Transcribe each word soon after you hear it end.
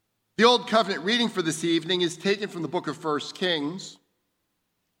The Old Covenant reading for this evening is taken from the book of 1 Kings.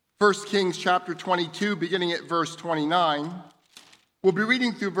 1 Kings chapter 22, beginning at verse 29. We'll be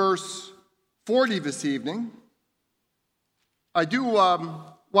reading through verse 40 this evening. I do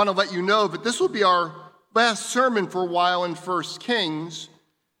want to let you know that this will be our last sermon for a while in 1 Kings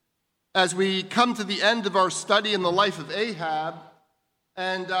as we come to the end of our study in the life of Ahab.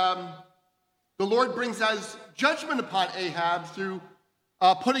 And the Lord brings his judgment upon Ahab through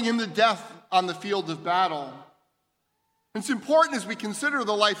putting him to death on the field of battle. It's important as we consider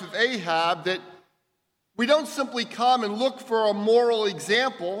the life of Ahab that we don't simply come and look for a moral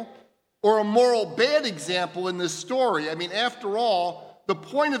example or a moral bad example in this story. I mean, after all, the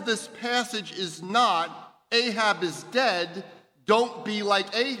point of this passage is not Ahab is dead, don't be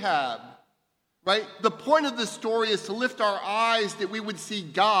like Ahab, right? The point of this story is to lift our eyes that we would see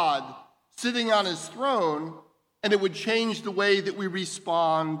God sitting on his throne, and it would change the way that we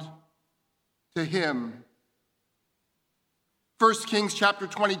respond to him. 1 Kings chapter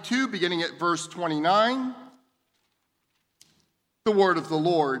 22, beginning at verse 29, the word of the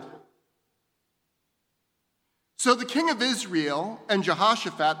Lord. So the king of Israel and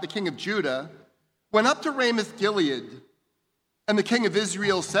Jehoshaphat, the king of Judah, went up to Ramoth Gilead. And the king of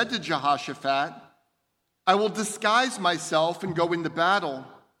Israel said to Jehoshaphat, I will disguise myself and go into battle,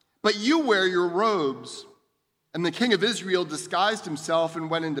 but you wear your robes. And the king of Israel disguised himself and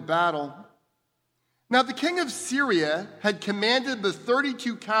went into battle. Now the king of Syria had commanded the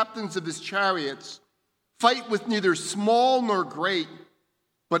 32 captains of his chariots, fight with neither small nor great,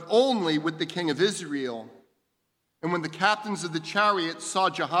 but only with the king of Israel. And when the captains of the chariots saw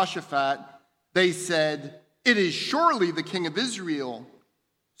Jehoshaphat, they said, It is surely the king of Israel.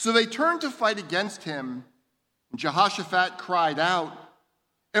 So they turned to fight against him. And Jehoshaphat cried out.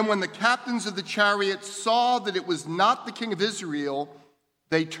 And when the captains of the chariots saw that it was not the king of Israel,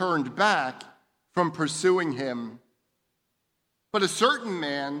 they turned back from pursuing him. But a certain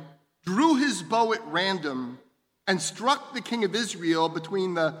man drew his bow at random and struck the king of Israel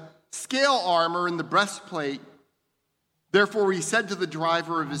between the scale armor and the breastplate. Therefore he said to the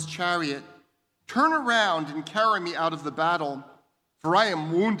driver of his chariot, Turn around and carry me out of the battle, for I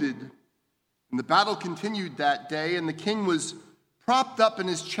am wounded. And the battle continued that day, and the king was propped up in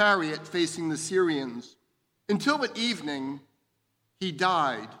his chariot facing the Syrians, until at evening he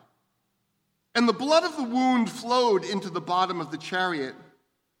died. And the blood of the wound flowed into the bottom of the chariot.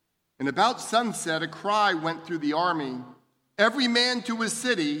 And about sunset a cry went through the army, every man to his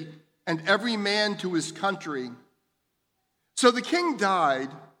city and every man to his country. So the king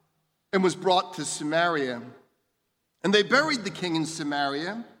died and was brought to Samaria. And they buried the king in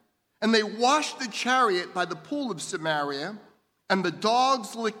Samaria, and they washed the chariot by the pool of Samaria, and the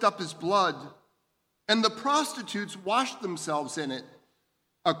dogs licked up his blood, and the prostitutes washed themselves in it,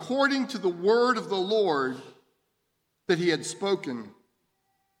 according to the word of the Lord that he had spoken.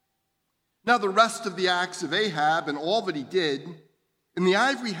 Now the rest of the acts of Ahab and all that he did, in the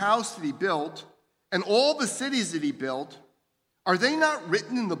ivory house that he built, and all the cities that he built, are they not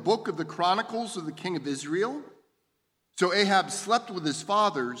written in the book of the Chronicles of the king of Israel? So Ahab slept with his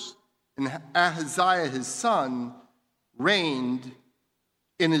fathers, and Ahaziah his son reigned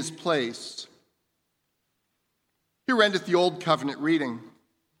in his place. Here endeth the Old Covenant reading.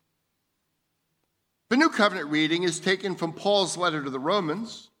 The New Covenant reading is taken from Paul's letter to the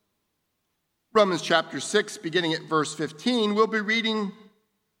Romans. Romans chapter 6, beginning at verse 15. We'll be reading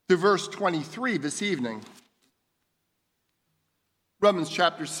to verse 23 this evening. Romans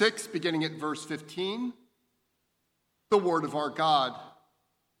chapter 6, beginning at verse 15. The word of our God.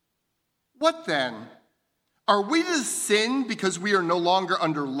 What then? Are we to sin because we are no longer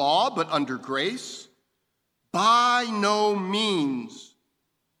under law, but under grace? By no means.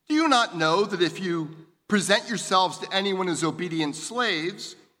 Do you not know that if you present yourselves to anyone as obedient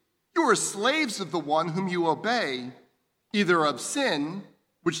slaves, you are slaves of the one whom you obey, either of sin,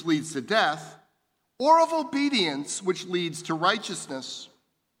 which leads to death, or of obedience, which leads to righteousness?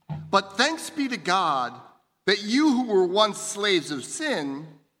 But thanks be to God that you who were once slaves of sin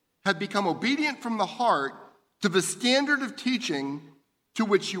have become obedient from the heart to the standard of teaching to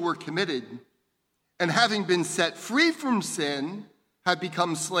which you were committed, and having been set free from sin, have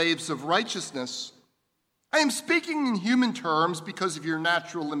become slaves of righteousness. I am speaking in human terms because of your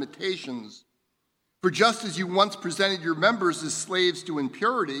natural limitations. For just as you once presented your members as slaves to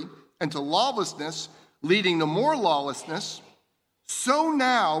impurity and to lawlessness, leading to more lawlessness, so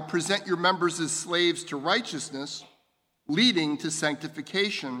now present your members as slaves to righteousness, leading to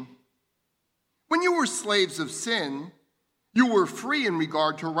sanctification. When you were slaves of sin, you were free in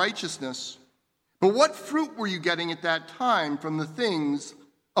regard to righteousness. But what fruit were you getting at that time from the things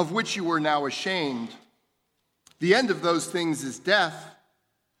of which you are now ashamed. The end of those things is death.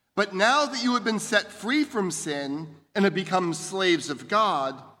 But now that you have been set free from sin and have become slaves of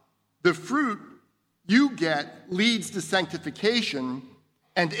God, the fruit you get leads to sanctification,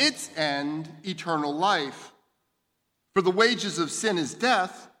 and its end, eternal life. For the wages of sin is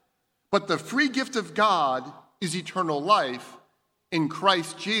death, but the free gift of God is eternal life in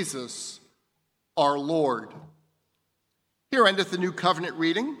Christ Jesus, our Lord. Here endeth the New Covenant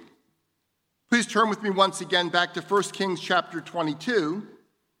reading. Please turn with me once again back to 1 Kings chapter 22,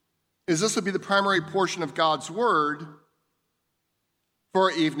 as this will be the primary portion of God's Word for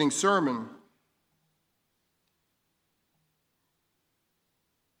our evening sermon.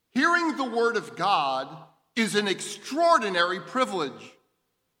 Hearing the Word of God is an extraordinary privilege.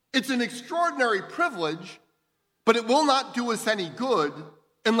 It's an extraordinary privilege, but it will not do us any good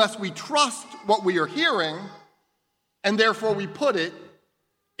unless we trust what we are hearing and therefore we put it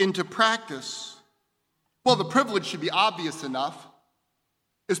into practice. Well, the privilege should be obvious enough.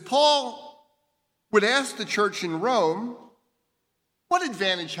 As Paul would ask the church in Rome, what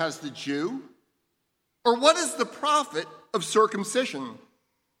advantage has the Jew? Or what is the profit of circumcision?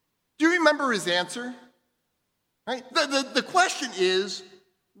 Do you remember his answer? Right? The question is,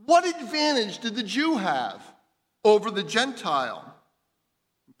 what advantage did the Jew have over the Gentile?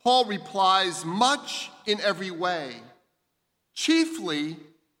 Paul replies, much in every way, chiefly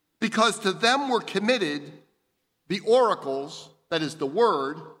because to them were committed the oracles, that is the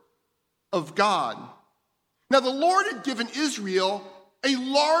word, of God. Now the Lord had given Israel a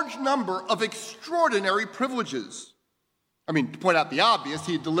large number of extraordinary privileges. I mean, to point out the obvious,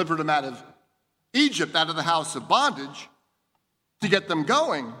 he had delivered them out of Egypt, out of the house of bondage, to get them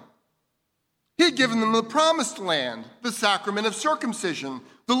going. He had given them the promised land, the sacrament of circumcision,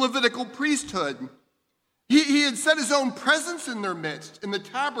 the Levitical priesthood. He had set his own presence in their midst, in the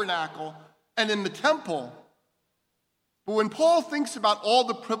tabernacle and in the temple. But when Paul thinks about all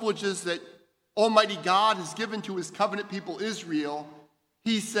the privileges that Almighty God has given to his covenant people Israel,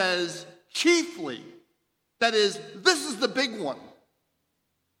 he says, chiefly, that is, this is the big one.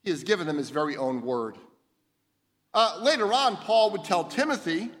 He has given them his very own word. Later on, Paul would tell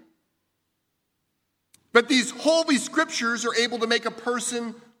Timothy that these holy scriptures are able to make a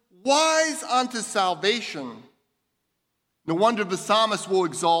person wise unto salvation. No wonder the psalmist will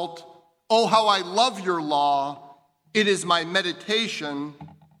exult, oh, how I love your law. It is my meditation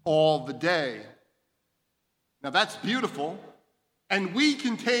all the day. Now that's beautiful, and we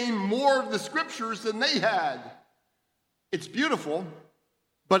contain more of the scriptures than they had. It's beautiful,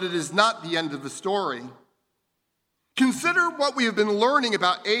 but it is not the end of the story. Consider what we have been learning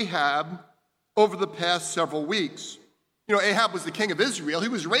about Ahab over the past several weeks. You know, Ahab was the king of Israel. He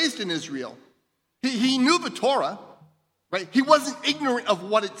was raised in Israel. He knew the Torah, right? He wasn't ignorant of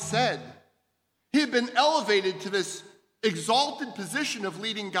what it said. He had been elevated to this exalted position of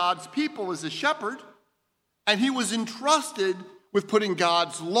leading God's people as a shepherd, and he was entrusted with putting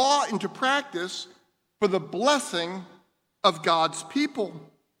God's law into practice for the blessing of God's people.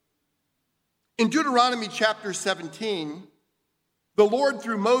 In Deuteronomy chapter 17, the Lord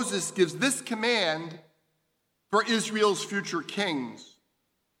through Moses gives this command for Israel's future kings.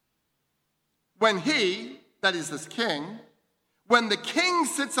 When he, that is this king, when the king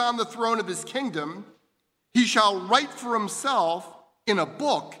sits on the throne of his kingdom, he shall write for himself in a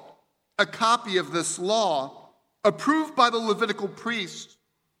book a copy of this law, approved by the Levitical priest,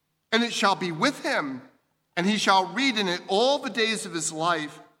 and it shall be with him, and he shall read in it all the days of his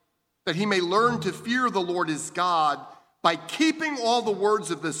life, that he may learn to fear the Lord his God by keeping all the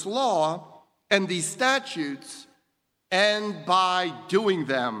words of this law and these statutes, and by doing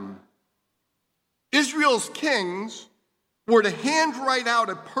them. Israel's kings were to handwrite out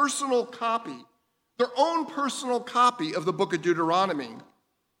a personal copy, their own personal copy of the book of Deuteronomy.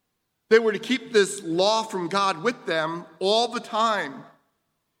 They were to keep this law from God with them all the time.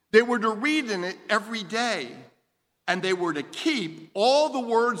 They were to read in it every day, and they were to keep all the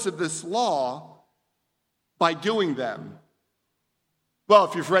words of this law by doing them. Well,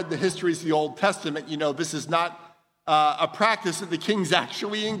 if you've read the histories of the Old Testament, you know this is not a practice that the kings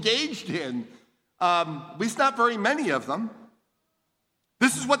actually engaged in, at least not very many of them.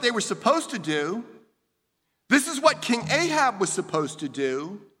 This is what they were supposed to do. This is what King Ahab was supposed to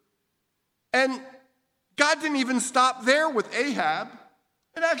do. And God didn't even stop there with Ahab,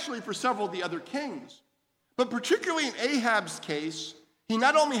 and actually for several of the other kings. But particularly in Ahab's case, he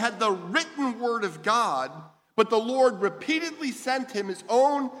not only had the written word of God, but the Lord repeatedly sent him his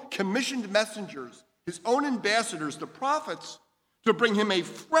own commissioned messengers, his own ambassadors, the prophets, to bring him a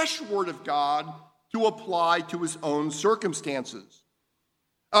fresh word of God to apply to his own circumstances.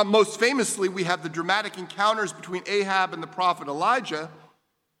 Most famously, we have the dramatic encounters between Ahab and the prophet Elijah,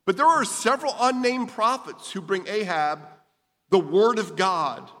 but there are several unnamed prophets who bring Ahab the word of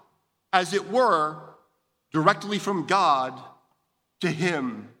God, as it were, directly from God to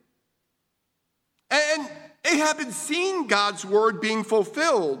him. And Ahab had seen God's word being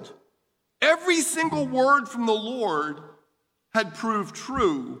fulfilled. Every single word from the Lord had proved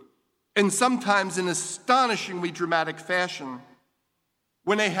true, and sometimes in astonishingly dramatic fashion.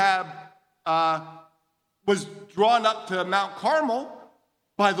 When Ahab was drawn up to Mount Carmel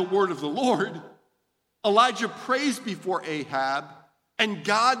by the word of the Lord, Elijah prays before Ahab, and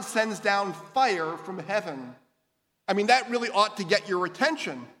God sends down fire from heaven. I mean, that really ought to get your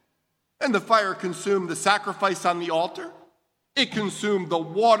attention. And the fire consumed the sacrifice on the altar. It consumed the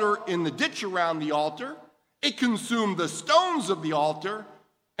water in the ditch around the altar. It consumed the stones of the altar,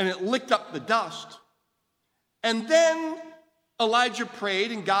 and it licked up the dust. And then Elijah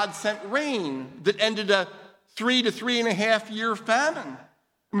prayed, and God sent rain that ended a 3 to 3.5 year famine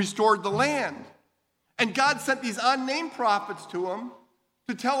and restored the land. And God sent these unnamed prophets to him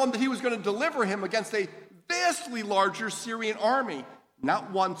to tell him that he was going to deliver him against a vastly larger Syrian army,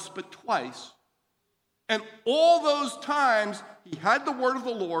 not once, but twice. And all those times, he had the word of the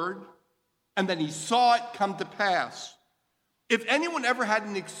Lord, and then he saw it come to pass. If anyone ever had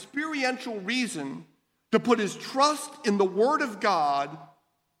an experiential reason to put his trust in the word of God,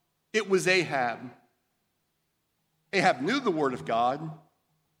 it was Ahab. Ahab knew the word of God,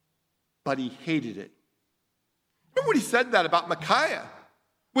 but he hated it. Remember what he said that about Micaiah?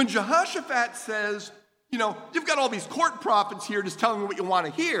 When Jehoshaphat says, you've got all these court prophets here just telling you what you want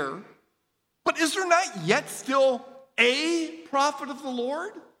to hear, but is there not yet still a prophet of the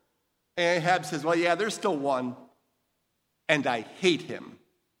Lord? Ahab says, well, yeah, there's still one, and I hate him.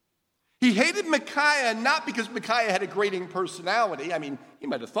 He hated Micaiah not because Micaiah had a grating personality. I mean, he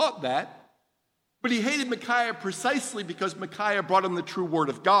might have thought that. But he hated Micaiah precisely because Micaiah brought him the true word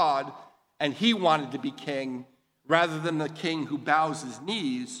of God, and he wanted to be king rather than the king who bows his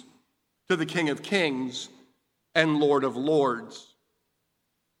knees to the King of Kings and Lord of Lords.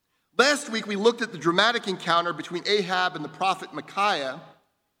 Last week, we looked at the dramatic encounter between Ahab and the prophet Micaiah.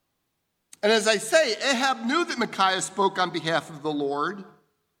 And as I say, Ahab knew that Micaiah spoke on behalf of the Lord,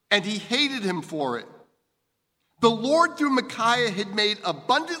 and he hated him for it. The Lord, through Micaiah, had made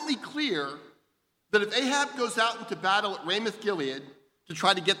abundantly clear that if Ahab goes out into battle at Ramoth-Gilead to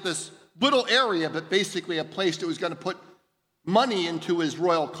try to get this little area, but basically a place that was going to put money into his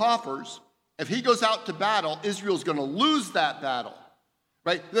royal coffers, if he goes out to battle, Israel's going to lose that battle.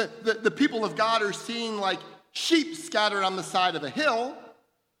 Right? The people of God are seen like sheep scattered on the side of a hill,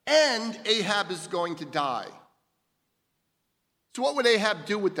 and Ahab is going to die. So what would Ahab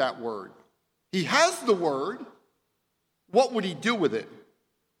do with that word? He has the word. What would he do with it?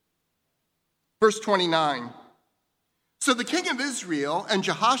 Verse 29. So the king of Israel and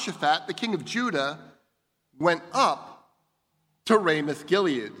Jehoshaphat, the king of Judah, went up to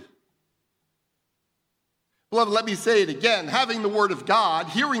Ramoth-Gilead. Beloved, let me say it again. Having the word of God,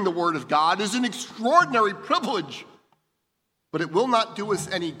 hearing the word of God, is an extraordinary privilege. But it will not do us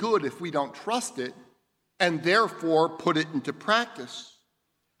any good if we don't trust it and therefore put it into practice.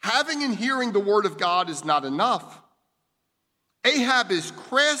 Having and hearing the word of God is not enough. Ahab is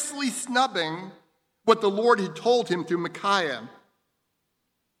crassly snubbing what the Lord had told him through Micaiah.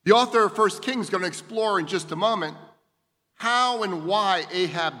 The author of 1 Kings is going to explore in just a moment how and why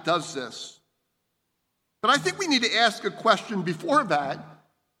Ahab does this. But I think we need to ask a question before that,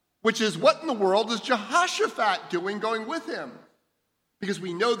 which is, what in the world is Jehoshaphat doing going with him? Because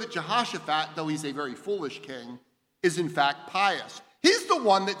we know that Jehoshaphat, though he's a very foolish king, is in fact pious. He's the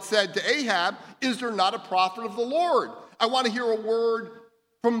one that said to Ahab, is there not a prophet of the Lord? I want to hear a word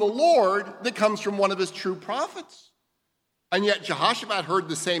from the Lord that comes from one of his true prophets. And yet Jehoshaphat heard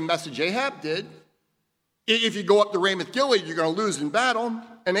the same message Ahab did. If you go up to Ramoth-Gilead, you're going to lose in battle,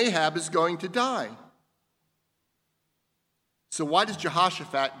 and Ahab is going to die. So why does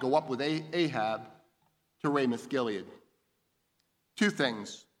Jehoshaphat go up with Ahab to Ramoth-Gilead? Two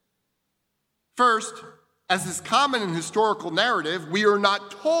things. First, as is common in historical narrative, we are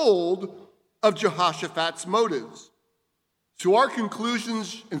not told of Jehoshaphat's motives. So our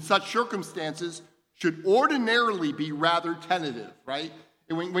conclusions in such circumstances should ordinarily be rather tentative, right?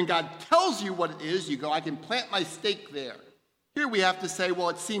 And when God tells you what it is, you go, I can plant my stake there. Here we have to say, well,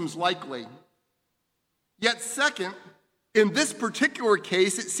 it seems likely. Yet second, in this particular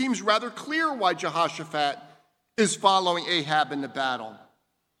case, it seems rather clear why Jehoshaphat is following Ahab into battle.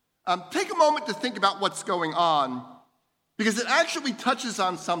 Take a moment to think about what's going on, because it actually touches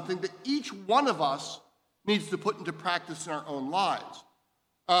on something that each one of us needs to put into practice in our own lives.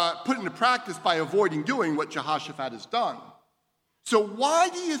 put into practice by avoiding doing what Jehoshaphat has done. So why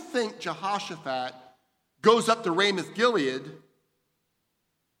do you think Jehoshaphat goes up to Ramoth-Gilead,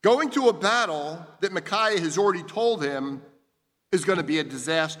 going to a battle that Micaiah has already told him is going to be a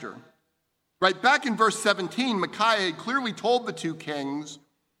disaster? Right back in verse 17, Micaiah had clearly told the two kings,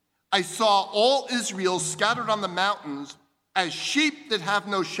 I saw all Israel scattered on the mountains as sheep that have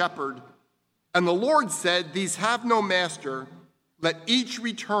no shepherd. And the Lord said, these have no master. Let each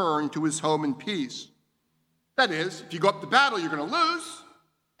return to his home in peace. That is, if you go up to battle, you're going to lose,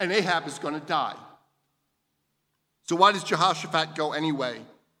 and Ahab is going to die. So why does Jehoshaphat go anyway?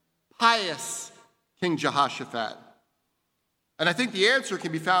 Pious King Jehoshaphat. And I think the answer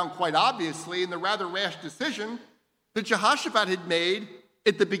can be found quite obviously in the rather rash decision that Jehoshaphat had made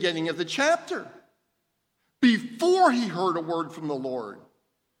at the beginning of the chapter. Before he heard a word from the Lord,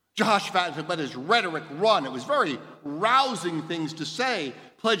 Jehoshaphat had let his rhetoric run. It was very rousing things to say,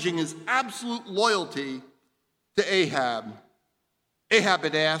 pledging his absolute loyalty to Ahab. Ahab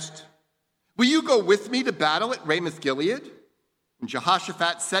had asked, will you go with me to battle at Ramoth-Gilead? And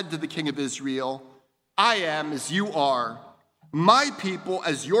Jehoshaphat said to the king of Israel, I am as you are, my people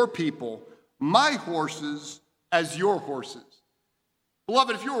as your people, my horses as your horses.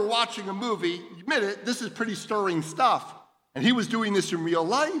 Beloved, if you were watching a movie, admit it, this is pretty stirring stuff. And he was doing this in real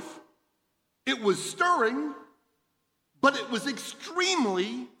life. It was stirring, but it was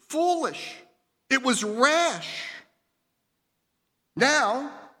extremely foolish. It was rash.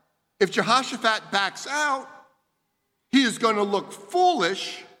 Now, if Jehoshaphat backs out, he is going to look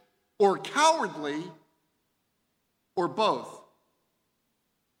foolish or cowardly or both.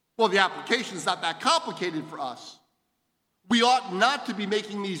 Well, the application is not that complicated for us. We ought not to be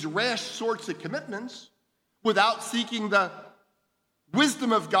making these rash sorts of commitments without seeking the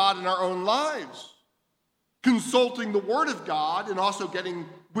wisdom of God in our own lives, consulting the Word of God and also getting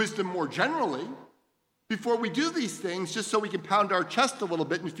wisdom more generally before we do these things, just so we can pound our chest a little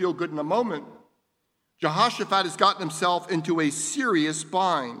bit and feel good in a moment. Jehoshaphat has gotten himself into a serious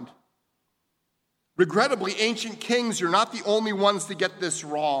bind. Regrettably, ancient kings are not the only ones to get this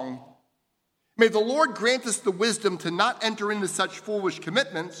wrong. May the Lord grant us the wisdom to not enter into such foolish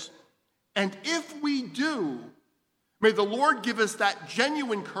commitments, and if we do, may the Lord give us that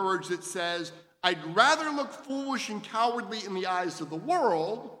genuine courage that says, I'd rather look foolish and cowardly in the eyes of the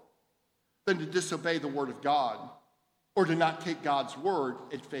world than to disobey the word of God or to not take God's word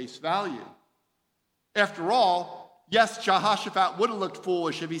at face value. After all, yes, Jehoshaphat would have looked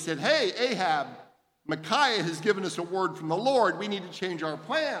foolish if he said, hey, Ahab, Micaiah has given us a word from the Lord. We need to change our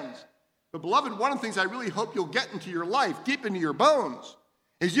plans. But beloved, one of the things I really hope you'll get into your life, deep into your bones,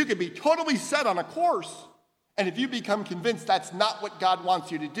 is you can be totally set on a course. And if you become convinced that's not what God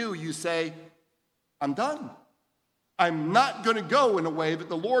wants you to do, you say, I'm done. I'm not going to go in a way that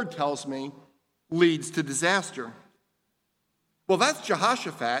the Lord tells me leads to disaster. Well, that's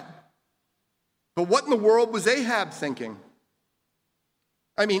Jehoshaphat. But what in the world was Ahab thinking?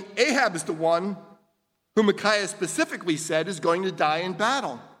 I mean, Ahab is the one who Micaiah specifically said is going to die in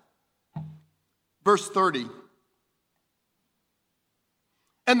battle. Verse 30.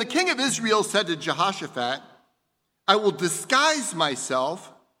 And the king of Israel said to Jehoshaphat, I will disguise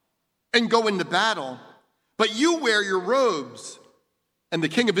myself and go into battle, but you wear your robes. And the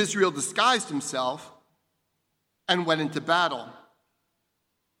king of Israel disguised himself and went into battle.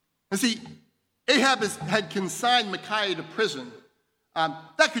 And see, Ahab had consigned Micaiah to prison.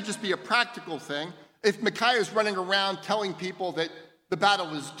 That could just be a practical thing. If Micaiah is running around telling people that the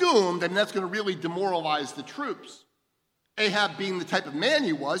battle is doomed, then that's going to really demoralize the troops. Ahab, being the type of man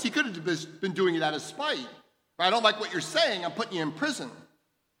he was, he could have been doing it out of spite. I don't like what you're saying, I'm putting you in prison.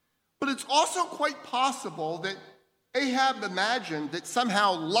 But it's also quite possible that Ahab imagined that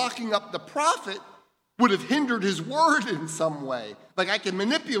somehow locking up the prophet would have hindered his word in some way. Like I can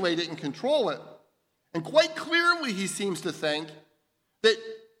manipulate it and control it. And quite clearly he seems to think that,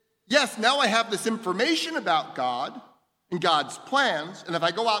 yes, now I have this information about God and God's plans, and if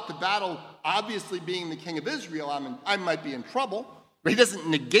I go out to battle, obviously being the king of Israel, I might be in trouble. But he doesn't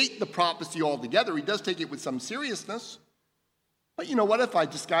negate the prophecy altogether. He does take it with some seriousness. But you know what? If I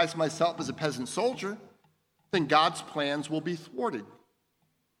disguise myself as a peasant soldier, then God's plans will be thwarted.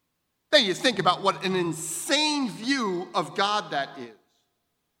 Then you think about what an insane view of God that is.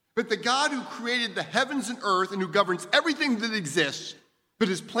 But the God who created the heavens and earth and who governs everything that exists, but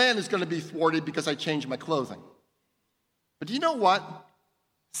his plan is going to be thwarted because I changed my clothing. But do you know what?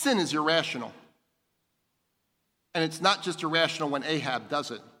 Sin is irrational. And it's not just irrational when Ahab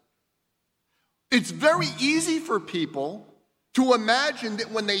does it. It's very easy for people to imagine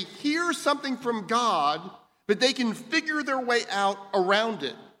that when they hear something from God but they can figure their way out around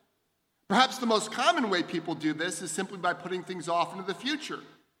it. Perhaps the most common way people do this is simply by putting things off into the future.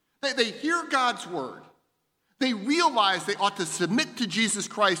 They hear God's word. They realize they ought to submit to Jesus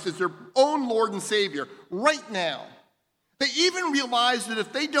Christ as their own Lord and Savior right now. They even realize that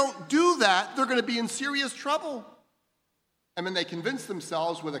if they don't do that, they're going to be in serious trouble. And then they convince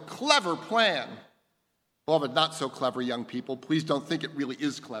themselves with a clever plan. Beloved, not so clever, young people. Please don't think it really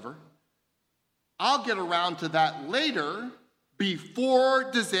is clever. I'll get around to that later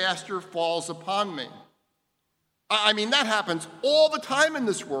before disaster falls upon me. I mean, that happens all the time in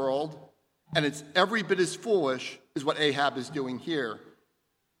this world, and it's every bit as foolish as what Ahab is doing here.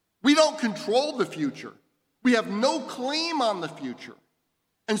 We don't control the future. We have no claim on the future.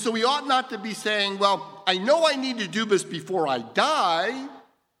 And so we ought not to be saying, well, I know I need to do this before I die,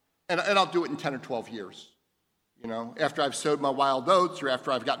 and I'll do it in 10 or 12 years. After I've sowed my wild oats, or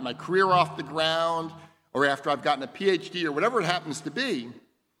after I've gotten my career off the ground, or after I've gotten a PhD, or whatever it happens to be.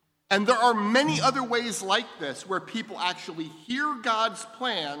 And there are many other ways like this where people actually hear God's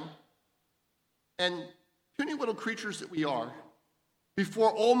plan, and puny little creatures that we are,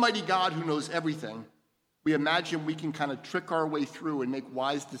 before Almighty God who knows everything, we imagine we can kind of trick our way through and make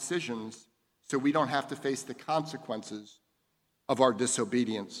wise decisions so we don't have to face the consequences of our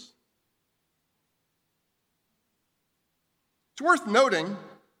disobedience. It's worth noting,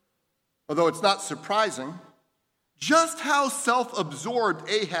 although it's not surprising, just how self-absorbed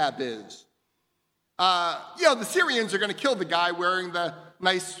Ahab is. The Syrians are going to kill the guy wearing the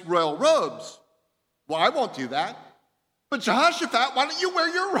nice royal robes. Well, I won't do that. But Jehoshaphat, why don't you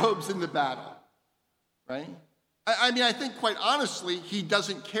wear your robes in the battle? Right? I think quite honestly, he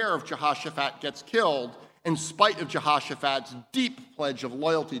doesn't care if Jehoshaphat gets killed in spite of Jehoshaphat's deep pledge of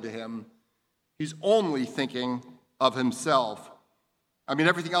loyalty to him. He's only thinking of himself.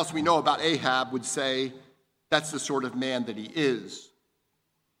 Everything else we know about Ahab would say that's the sort of man that he is.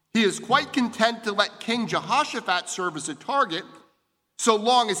 He is quite content to let King Jehoshaphat serve as a target so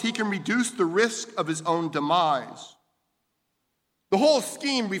long as he can reduce the risk of his own demise. The whole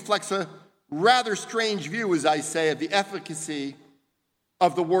scheme reflects a rather strange view, as I say, of the efficacy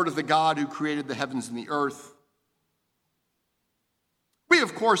of the word of the God who created the heavens and the earth. We,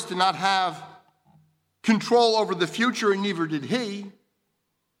 of course, do not have control over the future, and neither did he.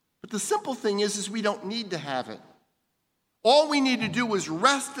 But the simple thing is we don't need to have it. All we need to do is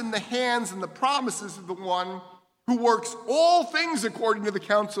rest in the hands and the promises of the one who works all things according to the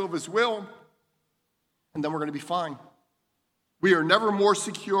counsel of his will, and then we're going to be fine. We are never more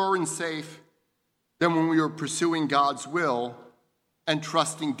secure and safe than when we are pursuing God's will and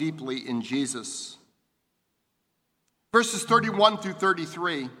trusting deeply in Jesus. Verses 31 through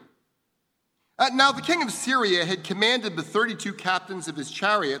 33. Now the king of Syria had commanded the 32 captains of his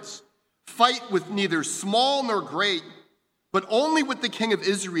chariots, fight with neither small nor great, but only with the king of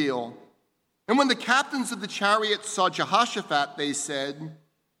Israel. And when the captains of the chariots saw Jehoshaphat, they said,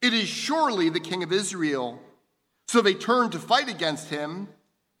 "It is surely the king of Israel." So they turned to fight against him,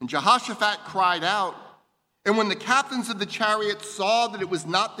 and Jehoshaphat cried out. And when the captains of the chariots saw that it was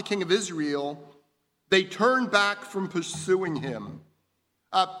not the king of Israel, they turned back from pursuing him.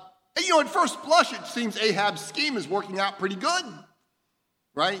 At first blush, it seems Ahab's scheme is working out pretty good,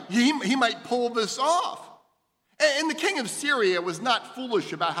 right? He might pull this off. And the king of Syria was not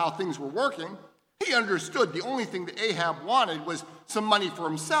foolish about how things were working. He understood the only thing that Ahab wanted was some money for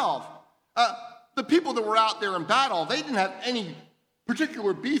himself. The people that were out there in battle, they didn't have any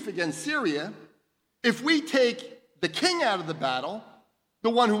particular beef against Syria. If we take the king out of the battle, the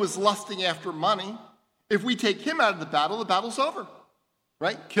one who was lusting after money, if we take him out of the battle's over,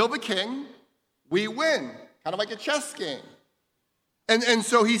 right? Kill the king, we win, kind of like a chess game. And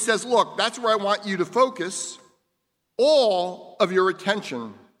so he says, look, that's where I want you to focus all of your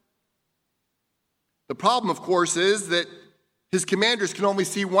attention. The problem, of course, is that his commanders can only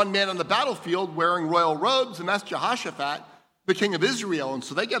see one man on the battlefield wearing royal robes, and that's Jehoshaphat, the king of Israel. And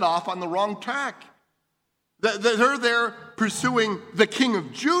so they get off on the wrong track. They're there pursuing the king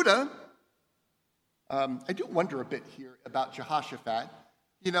of Judah. I do wonder a bit here about Jehoshaphat.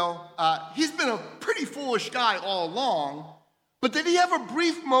 He's been a pretty foolish guy all along, but did he have a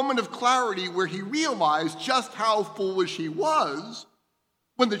brief moment of clarity where he realized just how foolish he was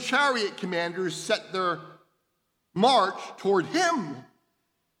when the chariot commanders set their march toward him?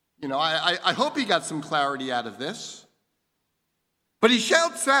 I hope he got some clarity out of this. But he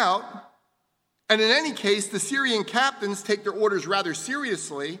shouts out, and in any case, the Syrian captains take their orders rather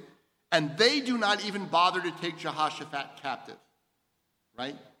seriously, and they do not even bother to take Jehoshaphat captive,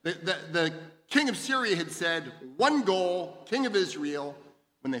 right? The king of Syria had said, one goal, king of Israel.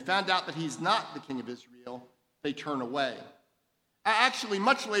 When they found out that he's not the king of Israel, Israel, they turn away. Actually,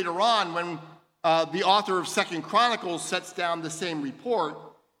 much later on, when the author of 2 Chronicles sets down the same report,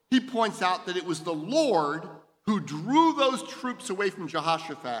 he points out that it was the Lord who drew those troops away from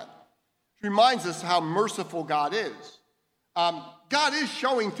Jehoshaphat. It reminds us how merciful God is. God is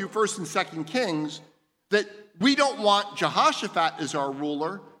showing through 1 and 2 Kings that we don't want Jehoshaphat as our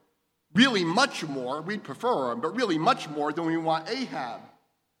ruler, really much more, we'd prefer him, but really much more than we want Ahab,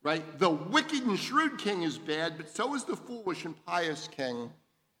 right? The wicked and shrewd king is bad, but so is the foolish and pious king.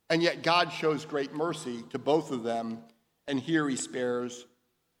 And yet God shows great mercy to both of them, and here he spares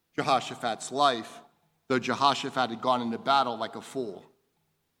Jehoshaphat's life, though Jehoshaphat had gone into battle like a fool.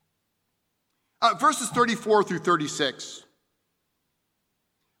 Verses 34 through 36.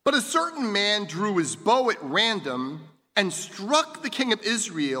 But a certain man drew his bow at random and struck the king of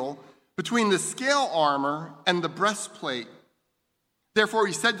Israel between the scale armor and the breastplate. Therefore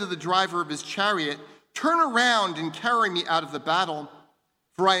he said to the driver of his chariot, "Turn around and carry me out of the battle,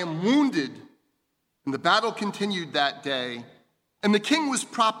 for I am wounded." And the battle continued that day. And the king was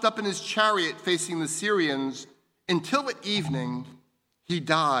propped up in his chariot facing the Syrians until at evening he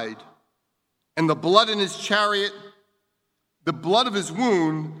died. And the blood in his chariot, the blood of his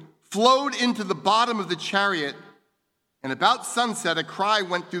wound, flowed into the bottom of the chariot. And about sunset, a cry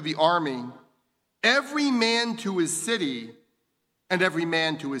went through the army, "Every man to his city and every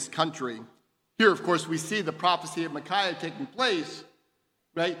man to his country." Here, of course, we see the prophecy of Micaiah taking place,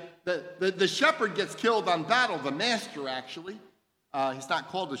 right? The shepherd gets killed on battle, the master actually. He's not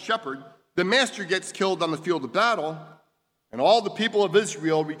called a shepherd. The master gets killed on the field of battle, and all the people of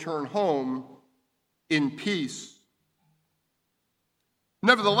Israel return home in peace.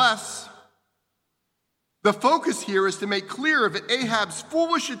 Nevertheless, the focus here is to make clear that Ahab's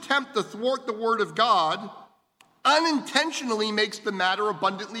foolish attempt to thwart the word of God unintentionally makes the matter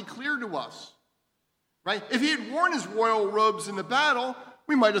abundantly clear to us, right? If he had worn his royal robes in the battle,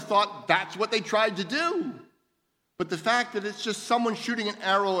 we might have thought that's what they tried to do. But the fact that it's just someone shooting an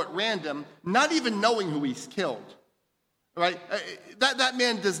arrow at random, not even knowing who he's killed, right? That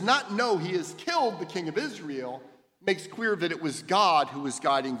man does not know he has killed the king of Israel, makes clear that it was God who was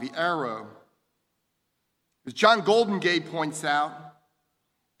guiding the arrow. As John Goldengate points out,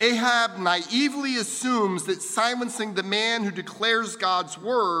 Ahab naively assumes that silencing the man who declares God's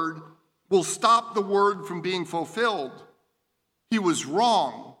word will stop the word from being fulfilled. He was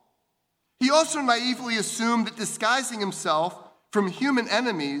wrong. He also naively assumed that disguising himself from human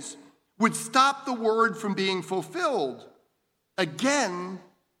enemies would stop the word from being fulfilled. Again,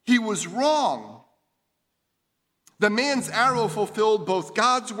 he was wrong. The man's arrow fulfilled both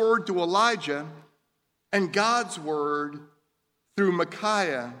God's word to Elijah and God's word through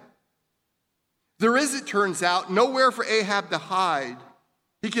Micaiah. There is, it turns out, nowhere for Ahab to hide.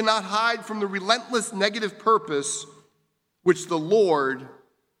 He cannot hide from the relentless negative purpose which the Lord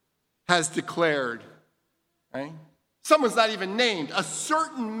has declared. Right? Someone's not even named. A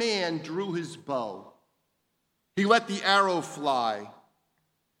certain man drew his bow. He let the arrow fly.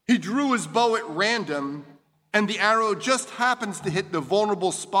 He drew his bow at random, and the arrow just happens to hit the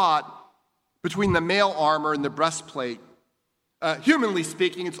vulnerable spot between the mail armor and the breastplate. Humanly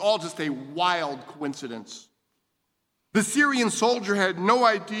speaking, it's all just a wild coincidence. The Syrian soldier had no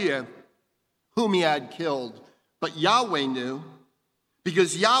idea whom he had killed, but Yahweh knew,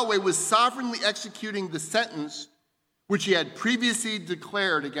 because Yahweh was sovereignly executing the sentence which he had previously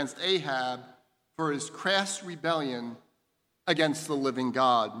declared against Ahab for his crass rebellion against the living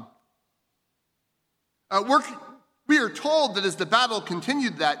God. We are told that as the battle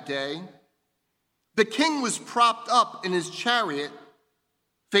continued that day, the king was propped up in his chariot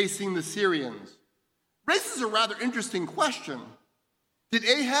facing the Syrians. Raises a rather interesting question. Did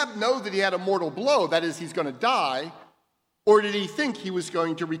Ahab know that he had a mortal blow, that is, he's going to die, or did he think he was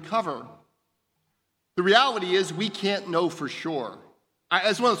going to recover? The reality is we can't know for sure.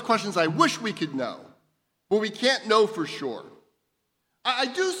 It's one of those questions I wish we could know, but we can't know for sure. I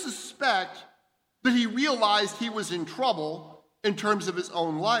do suspect that he realized he was in trouble in terms of his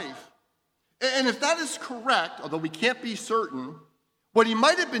own life. And if that is correct, although we can't be certain, what he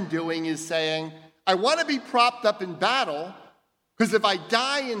might have been doing is saying, I want to be propped up in battle, because if I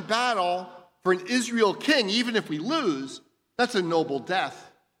die in battle for an Israel king, even if we lose, that's a noble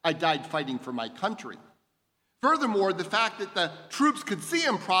death. I died fighting for my country. Furthermore, the fact that the troops could see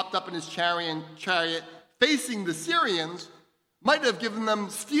him propped up in his chariot facing the Syrians might have given them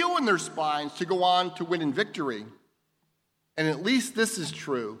steel in their spines to go on to win in victory. And at least this is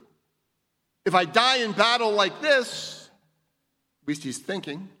true. If I die in battle like this, at least he's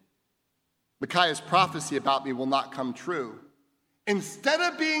thinking, Micaiah's prophecy about me will not come true. Instead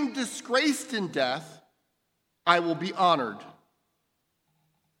of being disgraced in death, I will be honored.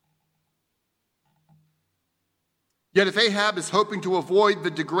 Yet if Ahab is hoping to avoid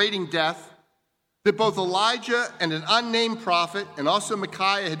the degrading death that both Elijah and an unnamed prophet and also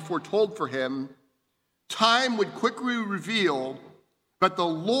Micaiah had foretold for him, time would quickly reveal that the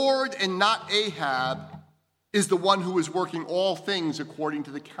Lord and not Ahab is the one who is working all things according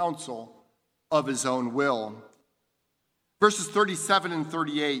to the counsel of his own will. Verses 37 and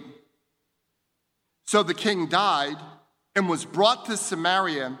 38. So the king died and was brought to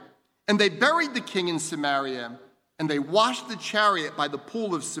Samaria, and they buried the king in Samaria, and they washed the chariot by the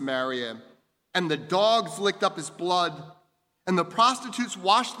pool of Samaria, and the dogs licked up his blood, and the prostitutes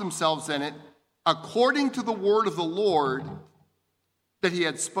washed themselves in it, according to the word of the Lord that he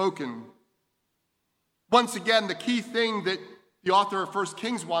had spoken. Once again, the key thing that the author of 1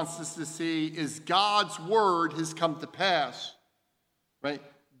 Kings wants us to see is God's word has come to pass, right?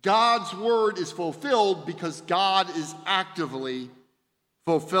 God's word is fulfilled because God is actively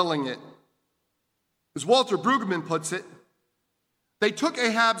fulfilling it. As Walter Brueggemann puts it, they took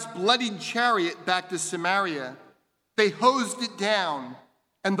Ahab's bloodied chariot back to Samaria. They hosed it down,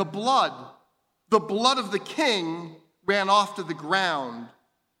 and the blood of the king ran off to the ground.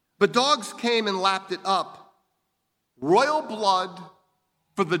 The dogs came and lapped it up. Royal blood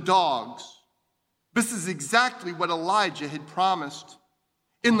for the dogs. This is exactly what Elijah had promised.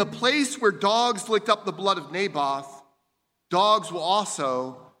 In the place where dogs licked up the blood of Naboth, dogs will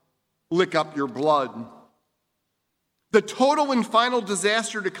also lick up your blood. The total and final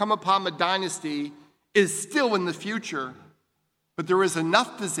disaster to come upon the dynasty is still in the future, but there is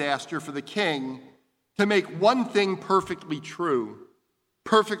enough disaster for the king to make one thing perfectly true,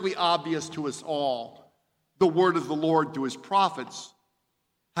 perfectly obvious to us all. The word of the Lord through his prophets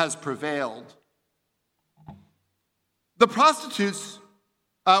has prevailed. The prostitutes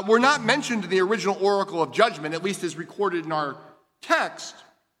were not mentioned in the original oracle of judgment, at least as recorded in our text,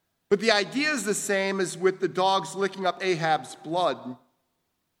 but the idea is the same as with the dogs licking up Ahab's blood.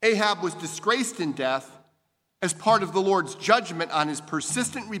 Ahab was disgraced in death as part of the Lord's judgment on his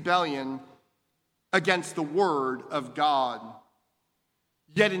persistent rebellion against the word of God.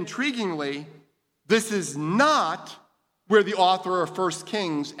 Yet intriguingly, this is not where the author of 1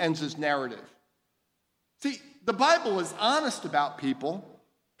 Kings ends his narrative. See, the Bible is honest about people,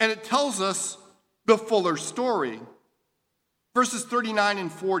 and it tells us the fuller story. Verses 39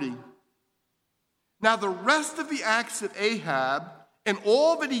 and 40. Now the rest of the acts of Ahab and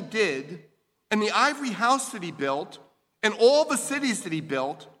all that he did, and the ivory house that he built, and all the cities that he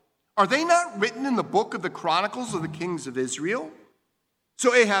built, are they not written in the book of the Chronicles of the Kings of Israel?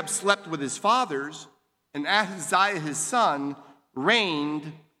 So Ahab slept with his fathers, and Ahaziah his son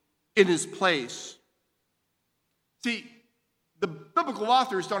reigned in his place. See, the biblical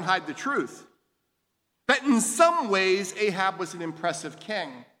authors don't hide the truth. That in some ways, Ahab was an impressive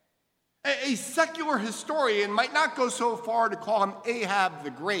king. A secular historian might not go so far to call him Ahab the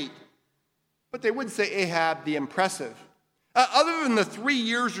Great, but they would say Ahab the Impressive. Other than the 3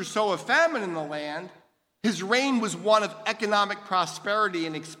 years or so of famine in the land, his reign was one of economic prosperity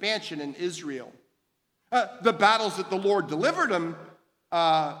and expansion in Israel. The battles that the Lord delivered him,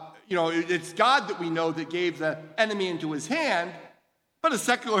 it's God that we know that gave the enemy into his hand, but a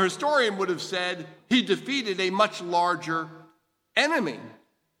secular historian would have said he defeated a much larger enemy.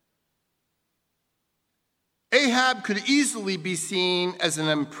 Ahab could easily be seen as an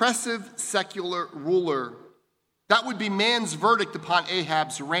impressive secular ruler. That would be man's verdict upon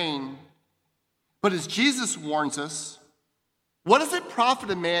Ahab's reign. But as Jesus warns us, what does it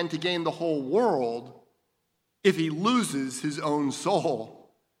profit a man to gain the whole world if he loses his own soul?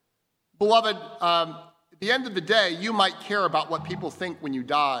 Beloved, at the end of the day, you might care about what people think when you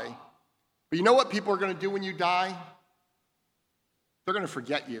die. But you know what people are going to do when you die? They're going to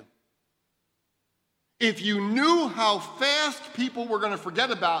forget you. If you knew how fast people were going to forget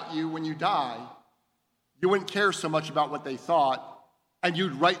about you when you die, you wouldn't care so much about what they thought, and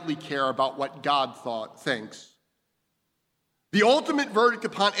you'd rightly care about what God thinks. The ultimate verdict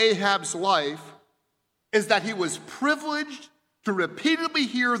upon Ahab's life is that he was privileged to repeatedly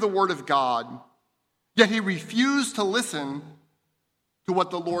hear the word of God, yet he refused to listen to what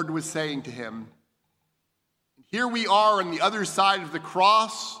the Lord was saying to him. Here we are on the other side of the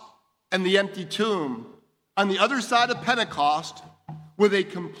cross and the empty tomb, on the other side of Pentecost, with a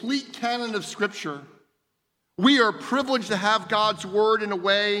complete canon of Scripture. We are privileged to have God's word in a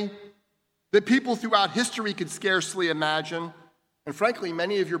way that people throughout history could scarcely imagine. And frankly,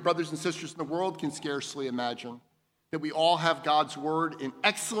 many of your brothers and sisters in the world can scarcely imagine that we all have God's word in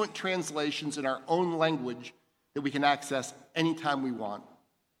excellent translations in our own language that we can access anytime we want.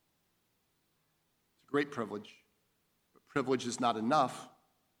 It's a great privilege. But privilege is not enough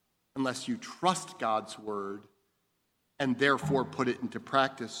unless you trust God's word and therefore put it into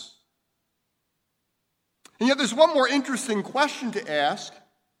practice. And yet there's one more interesting question to ask.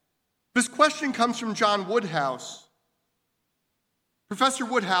 This question comes from John Woodhouse. Professor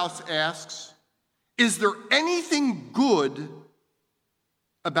Woodhouse asks, is there anything good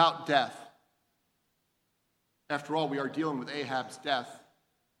about death? After all, we are dealing with Ahab's death.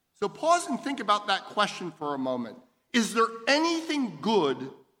 So pause and think about that question for a moment. Is there anything good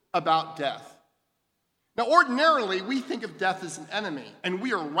about death? Now, ordinarily, we think of death as an enemy, and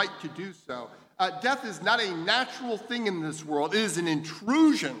we are right to do so. Death is not a natural thing in this world. It is an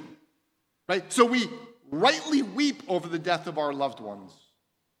intrusion, right? So we rightly weep over the death of our loved ones.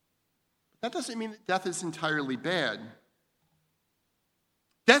 But that doesn't mean that death is entirely bad.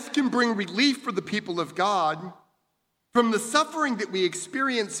 Death can bring relief for the people of God from the suffering that we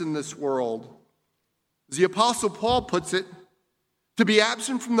experience in this world. As the Apostle Paul puts it, to be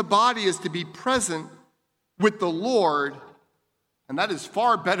absent from the body is to be present with the Lord, and that is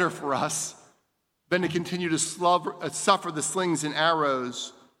far better for us than to continue to suffer the slings and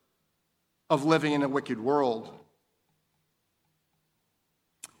arrows of living in a wicked world.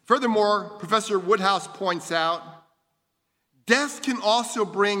 Furthermore, Professor Woodhouse points out, death can also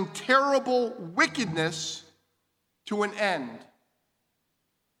bring terrible wickedness to an end.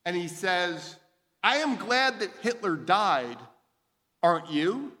 And he says, I am glad that Hitler died, aren't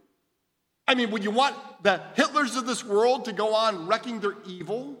you? I mean, would you want the Hitlers of this world to go on wrecking their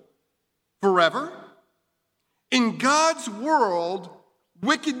evil forever? In God's world,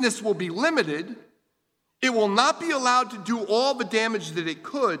 wickedness will be limited. It will not be allowed to do all the damage that it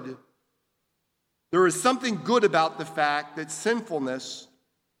could. There is something good about the fact that sinfulness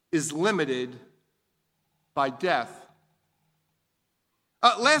is limited by death.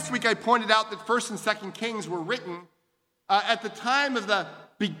 Last week I pointed out that 1st and 2nd Kings were written at the time of the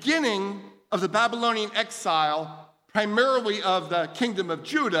beginning of the Babylonian exile, primarily of the kingdom of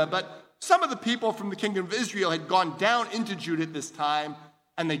Judah, but some of the people from the kingdom of Israel had gone down into Judah at this time,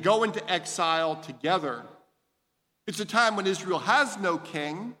 and they go into exile together. It's a time when Israel has no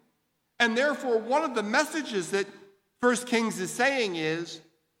king, and therefore one of the messages that 1 Kings is saying is,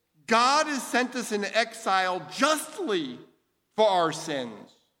 God has sent us into exile justly for our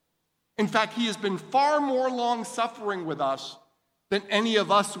sins. In fact, he has been far more long-suffering with us than any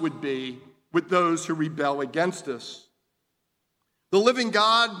of us would be with those who rebel against us. The living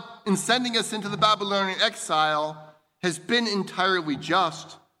God, in sending us into the Babylonian exile, has been entirely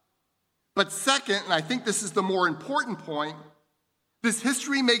just. But second, and I think this is the more important point, this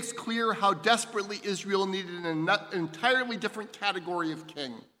history makes clear how desperately Israel needed an entirely different category of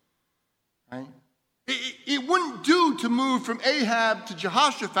king. Right? It wouldn't do to move from Ahab to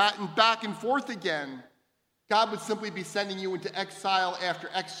Jehoshaphat and back and forth again. God would simply be sending you into exile after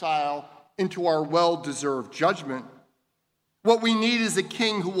exile into our well-deserved judgment. What we need is a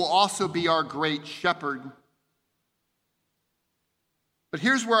king who will also be our great shepherd. But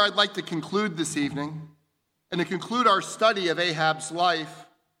here's where I'd like to conclude this evening, and to conclude our study of Ahab's life.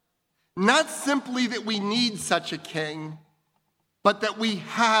 Not simply that we need such a king, but that we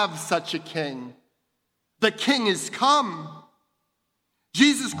have such a king. The king is come.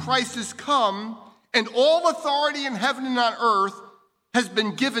 Jesus Christ has come, and all authority in heaven and on earth has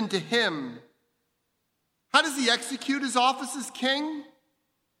been given to him. How does he execute his office as king?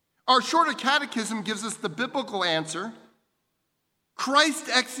 Our shorter catechism gives us the biblical answer. Christ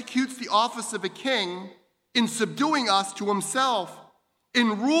executes the office of a king in subduing us to himself,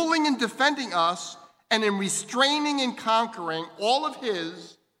 in ruling and defending us, and in restraining and conquering all of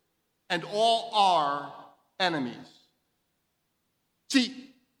his and all our enemies. See,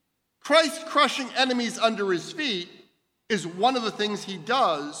 Christ crushing enemies under his feet is one of the things he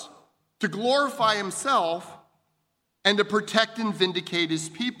does to glorify himself and to protect and vindicate his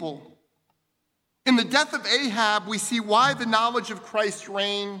people. In the death of Ahab, we see why the knowledge of Christ's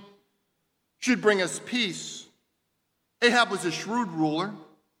reign should bring us peace. Ahab was a shrewd ruler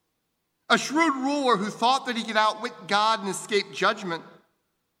who thought that he could outwit God and escape judgment.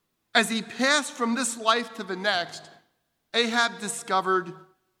 As he passed from this life to the next, Ahab discovered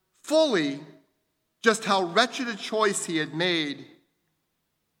fully just how wretched a choice he had made.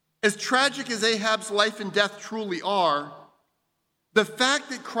 As tragic as Ahab's life and death truly are, the fact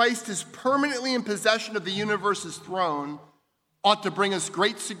that Christ is permanently in possession of the universe's throne ought to bring us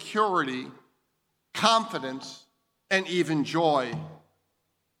great security, confidence, and even joy.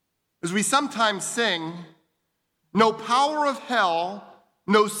 As we sometimes sing, no power of hell,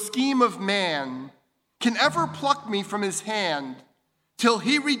 no scheme of man can ever pluck me from his hand till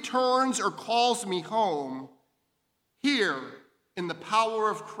he returns or calls me home, here in the power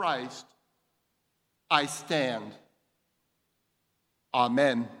of Christ I stand.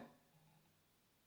 Amen.